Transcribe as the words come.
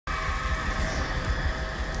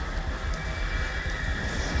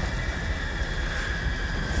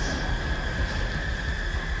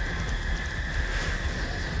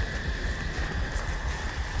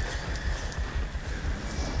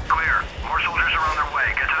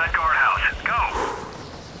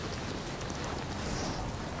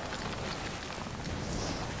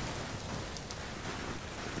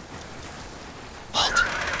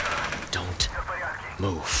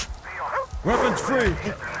free.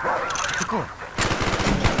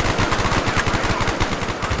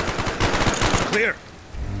 Clear.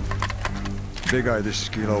 Big Eye, this is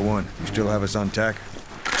Kilo 1. You still have us on tack?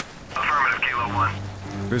 Affirmative, Kilo 1.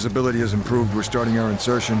 Visibility has improved. We're starting our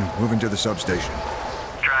insertion, moving to the substation.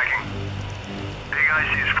 Tracking. Big Eye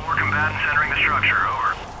sees 4 combatants entering the structure.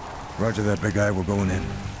 Over. Roger that, Big Eye. We're going in.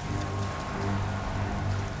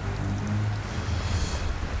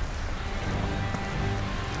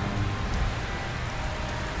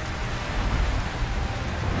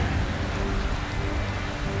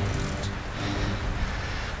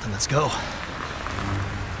 Then let's go.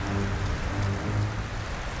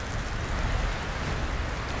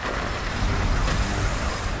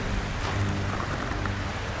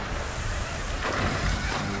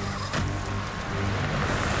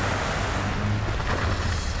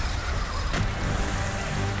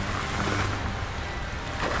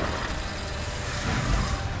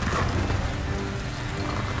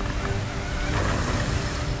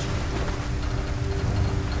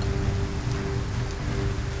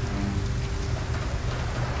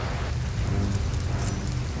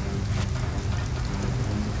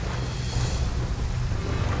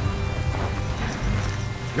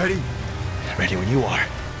 Ready? Ready when you are.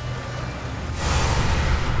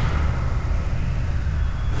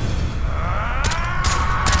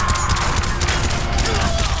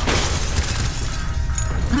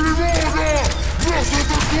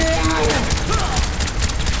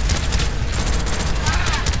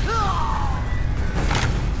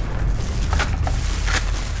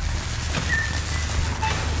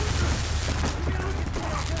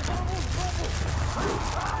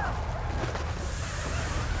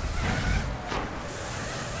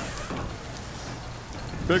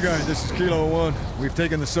 Big Eye, this is Kilo 1. We've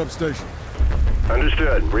taken the substation.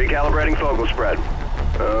 Understood. Recalibrating focal spread.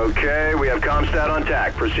 Okay, we have Comstat on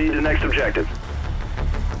tack. Proceed to next objective.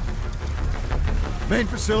 Main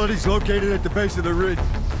facility's located at the base of the ridge.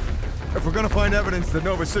 If we're gonna find evidence that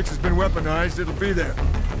Nova 6 has been weaponized, it'll be there.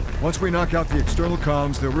 Once we knock out the external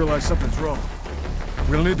comms, they'll realize something's wrong.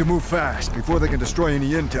 We'll need to move fast before they can destroy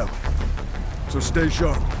any intel. So stay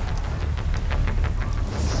sharp.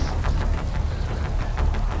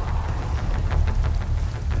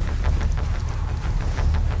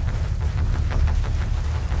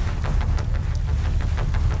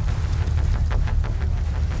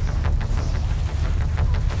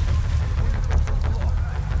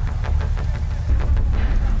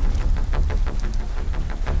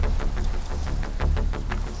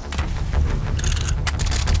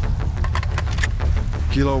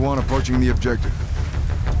 Kilo 1 approaching the objective.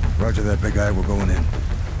 Roger that, Big Eye. We're going in.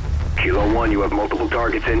 Kilo 1, you have multiple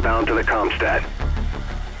targets inbound to the Comstat.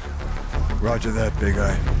 Roger that, Big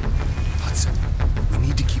Eye. Hudson, we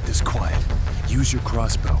need to keep this quiet. Use your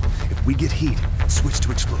crossbow. If we get heat, switch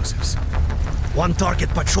to explosives. 1 target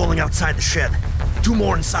patrolling outside the shed. 2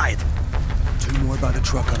 more inside. 2 more by the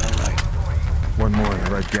truck on our right. 1 more in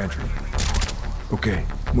the right gantry. Okay,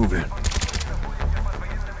 move in.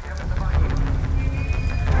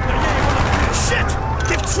 Shit!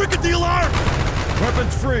 They've triggered the alarm!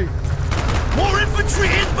 Weapons free! More infantry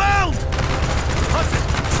inbound! Hudson,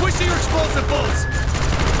 switch to your explosive bolts!